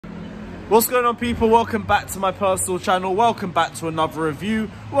What's going on, people? Welcome back to my personal channel. Welcome back to another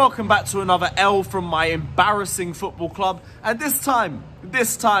review. Welcome back to another L from my embarrassing football club. And this time,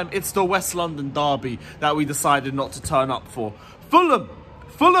 it's the West London derby that we decided not to turn up for.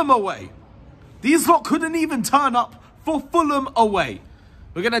 Fulham away. These lot couldn't even turn up for Fulham away.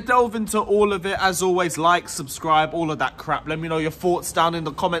 We're going to delve into all of it. As always, like, subscribe, all of that crap. Let me know your thoughts down in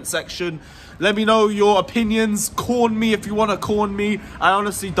the comment section. Let me know your opinions. Corn me if you want to corn me. I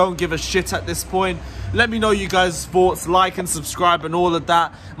honestly don't give a shit at this point. Let me know you guys' thoughts. Like and subscribe and all of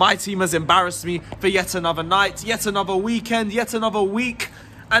that. My team has embarrassed me for yet another night, yet another weekend, yet another week.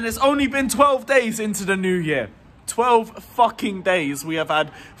 And it's only been 12 days into the new year. 12 fucking days. We have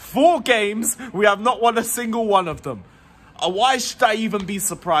had 4 games. We have not won a single one of them. Why should I even be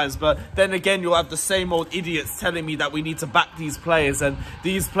surprised? But then again, you'll have the same old idiots telling me that we need to back these players, and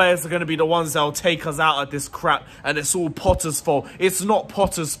these players are going to be the ones that will take us out of this crap, and it's all Potter's fault. It's not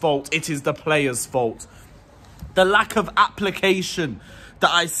Potter's fault, it is the players' fault. The lack of application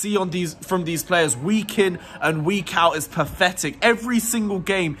that I see on from these players week in and week out is pathetic. Every single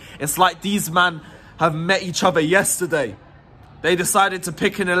game, it's like these men have met each other yesterday. They decided to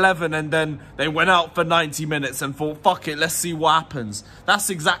pick an 11 and then they went out for 90 minutes and thought, fuck it, let's see what happens.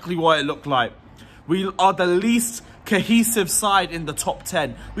 That's exactly what it looked like. We are the least cohesive side in the top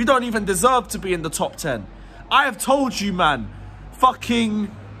 10. We don't even deserve to be in the top 10. I have told you, man,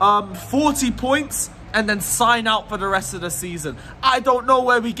 fucking 40 points and then sign out for the rest of the season. I don't know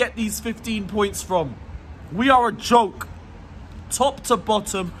where we get these 15 points from. We are a joke. Top to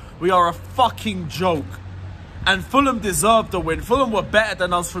bottom, we are a fucking joke. And Fulham deserved the win. Fulham were better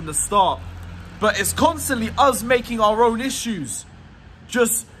than us from the start. But it's constantly us making our own issues.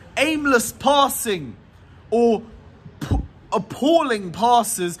 Just aimless passing or appalling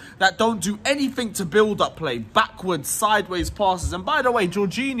passes that don't do anything to build up play. Backwards, sideways passes. And by the way,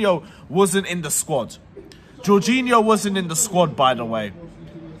 Jorginho wasn't in the squad. Jorginho wasn't in the squad, by the way.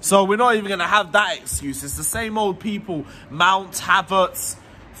 So we're not even going to have that excuse. It's the same old people. Mount, Havertz,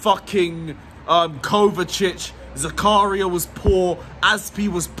 fucking Kovacic, Zakaria was poor, Aspi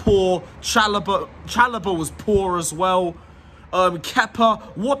was poor, Chalobah was poor as well. Kepa,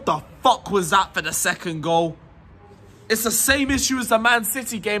 what the fuck was that for the second goal? It's the same issue as the Man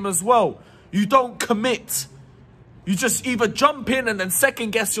City game as well. You don't commit. You just either jump in and then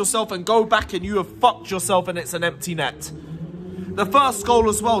second guess yourself and go back and you have fucked yourself and it's an empty net. The first goal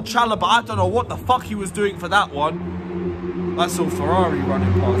as well, Chalobah, I don't know what the fuck he was doing for that one. I saw Ferrari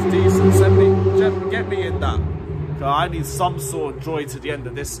running past. Decent. Get me in that. I need some sort of joy to the end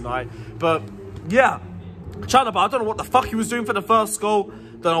of this night. But, yeah. Chalobah, I don't know what the fuck he was doing for the first goal.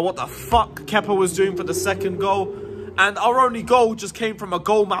 Don't know what the fuck Kepa was doing for the second goal. And our only goal just came from a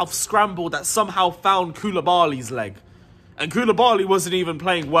goal-mouth scramble that somehow found Koulibaly's leg. And Koulibaly wasn't even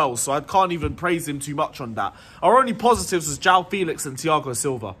playing well, so I can't even praise him too much on that. Our only positives was João Felix and Thiago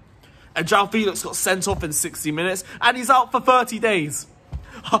Silva. And João Felix got sent off in 60 minutes, and he's out for 30 days.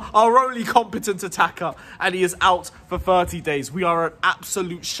 Our only competent attacker, and he is out for 30 days. We are an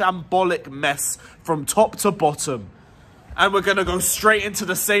absolute shambolic mess from top to bottom. And we're going to go straight into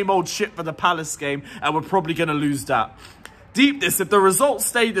the same old shit for the Palace game, and we're probably going to lose that. Deepness, if the results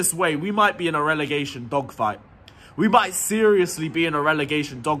stay this way, we might be in a relegation dogfight. We might seriously be in a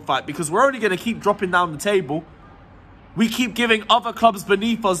relegation dogfight, because we're only going to keep dropping down the table. We keep giving other clubs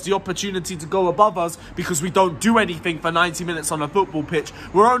beneath us the opportunity to go above us because we don't do anything for 90 minutes on a football pitch.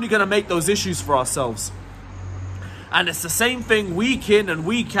 We're only going to make those issues for ourselves. And it's the same thing week in and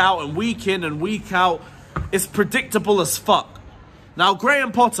week out and week in and week out. It's predictable as fuck. Now,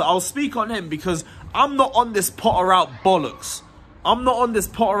 Graham Potter, I'll speak on him because I'm not on this Potter out bollocks. I'm not on this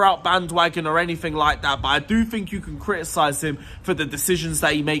Potter out bandwagon or anything like that, but I do think you can criticise him for the decisions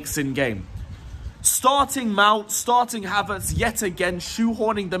that he makes in game. Starting Mount, starting Havertz yet again,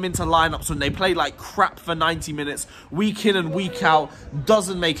 shoehorning them into lineups when they play like crap for 90 minutes, week in and week out,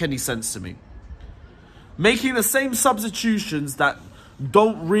 doesn't make any sense to me. Making the same substitutions that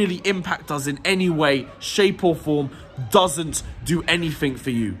don't really impact us in any way, shape or form, doesn't do anything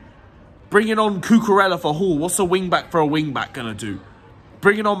for you. Bringing on Cucurella for Hall, what's a wingback for a wingback gonna do?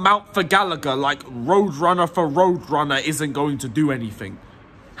 Bringing on Mount for Gallagher, like Roadrunner for Roadrunner, isn't going to do anything.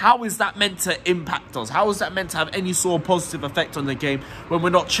 How is that meant to impact us? How is that meant to have any sort of positive effect on the game when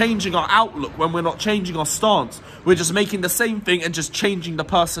we're not changing our outlook, when we're not changing our stance? We're just making the same thing and just changing the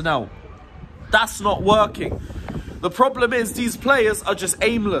personnel. That's not working. The problem is these players are just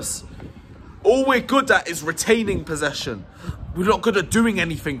aimless. All we're good at is retaining possession. We're not good at doing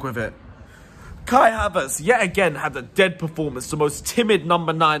anything with it. Kai Havertz, yet again, had a dead performance. The most timid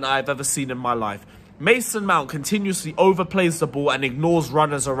number 9 I've ever seen in my life. Mason Mount continuously overplays the ball and ignores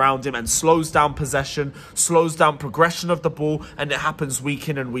runners around him and slows down possession, slows down progression of the ball, and it happens week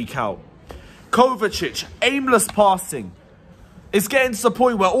in and week out. Kovacic, aimless passing. It's getting to the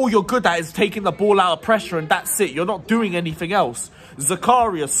point where all you're good at is taking the ball out of pressure and that's it. You're not doing anything else.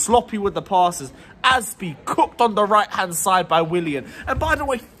 Zakaria, sloppy with the passes. Aspi, cooked on the right-hand side by Willian. And by the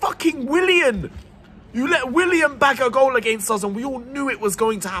way, fucking Willian! You let Willian bag a goal against us and we all knew it was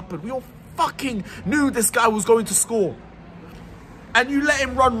going to happen. We all fucking knew this guy was going to score. And you let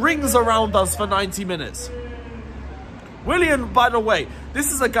him run rings around us for 90 minutes. Willian, by the way,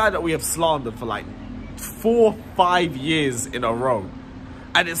 this is a guy that we have slandered for like 4-5 years in a row.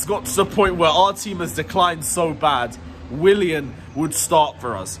 And it's got to the point where our team has declined so bad, Willian would start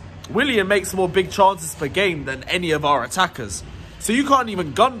for us. Willian makes more big chances per game than any of our attackers. So you can't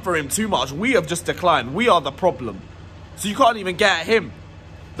even gun for him too much. We have just declined. We are the problem. So you can't even get at him.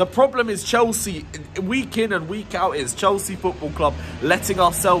 The problem is Chelsea, week in and week out, is Chelsea Football Club letting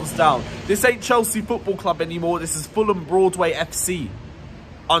ourselves down. This ain't Chelsea Football Club anymore. This is Fulham Broadway FC.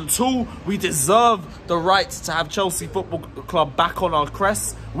 Until we deserve the right to have Chelsea Football Club back on our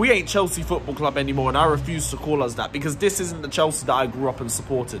crest, we ain't Chelsea Football Club anymore, and I refuse to call us that, because this isn't the Chelsea that I grew up and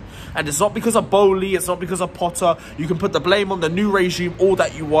supported. And it's not because of Bowley, it's not because of Potter. You can put the blame on the new regime all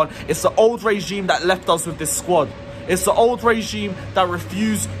that you want. It's the old regime that left us with this squad. It's the old regime that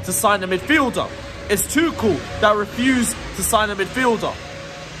refused to sign a midfielder. It's Tuchel that refused to sign a midfielder.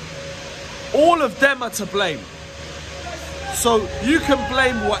 All of them are to blame. So you can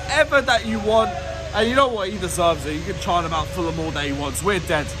blame whatever that you want. And you know what? He deserves it. You can chant about Fulham all that he wants. We're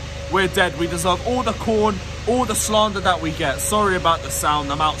dead. We're dead. We deserve all the corn, all the slander that we get. Sorry about the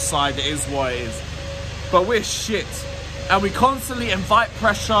sound. I'm outside. It is what it is. But we're shit. And we constantly invite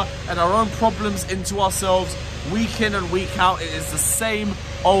pressure and our own problems into ourselves week in and week out. It is the same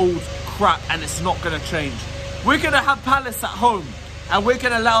old crap and it's not going to change. We're going to have Palace at home and we're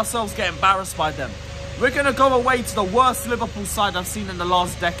going to let ourselves get embarrassed by them. We're going to go away to the worst Liverpool side I've seen in the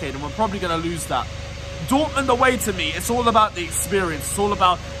last decade, and we're probably going to lose that. Dortmund away, to me, it's all about the experience. It's all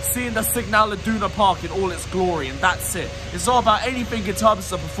about seeing the Signal Iduna Park in all its glory, and that's it. It's not about anything in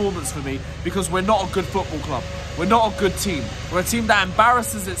terms of performance for me, because we're not a good football club. We're not a good team. We're a team that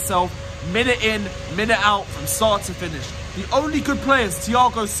embarrasses itself minute in, minute out, from start to finish. The only good players,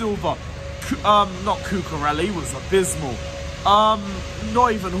 Thiago Silva, not Cucurella, he was abysmal.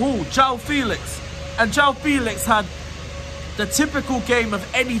 Not even Hall, João Felix. And João Felix had the typical game of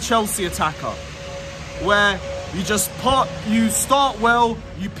any Chelsea attacker, where you start well,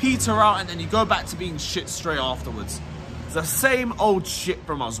 you peter out, and then you go back to being shit straight afterwards. It's the same old shit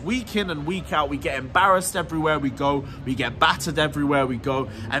from us. Week in and week out, we get embarrassed everywhere we go, we get battered everywhere we go,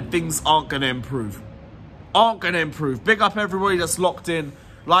 and things aren't going to improve. Aren't going to improve. Big up everybody that's locked in.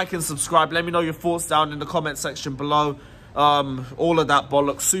 Like and subscribe. Let me know your thoughts down in the comment section below. All of that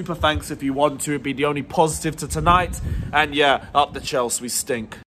bollocks. Super thanks if you want to. It'd be the only positive to tonight. And yeah, up the Chelsea, we stink.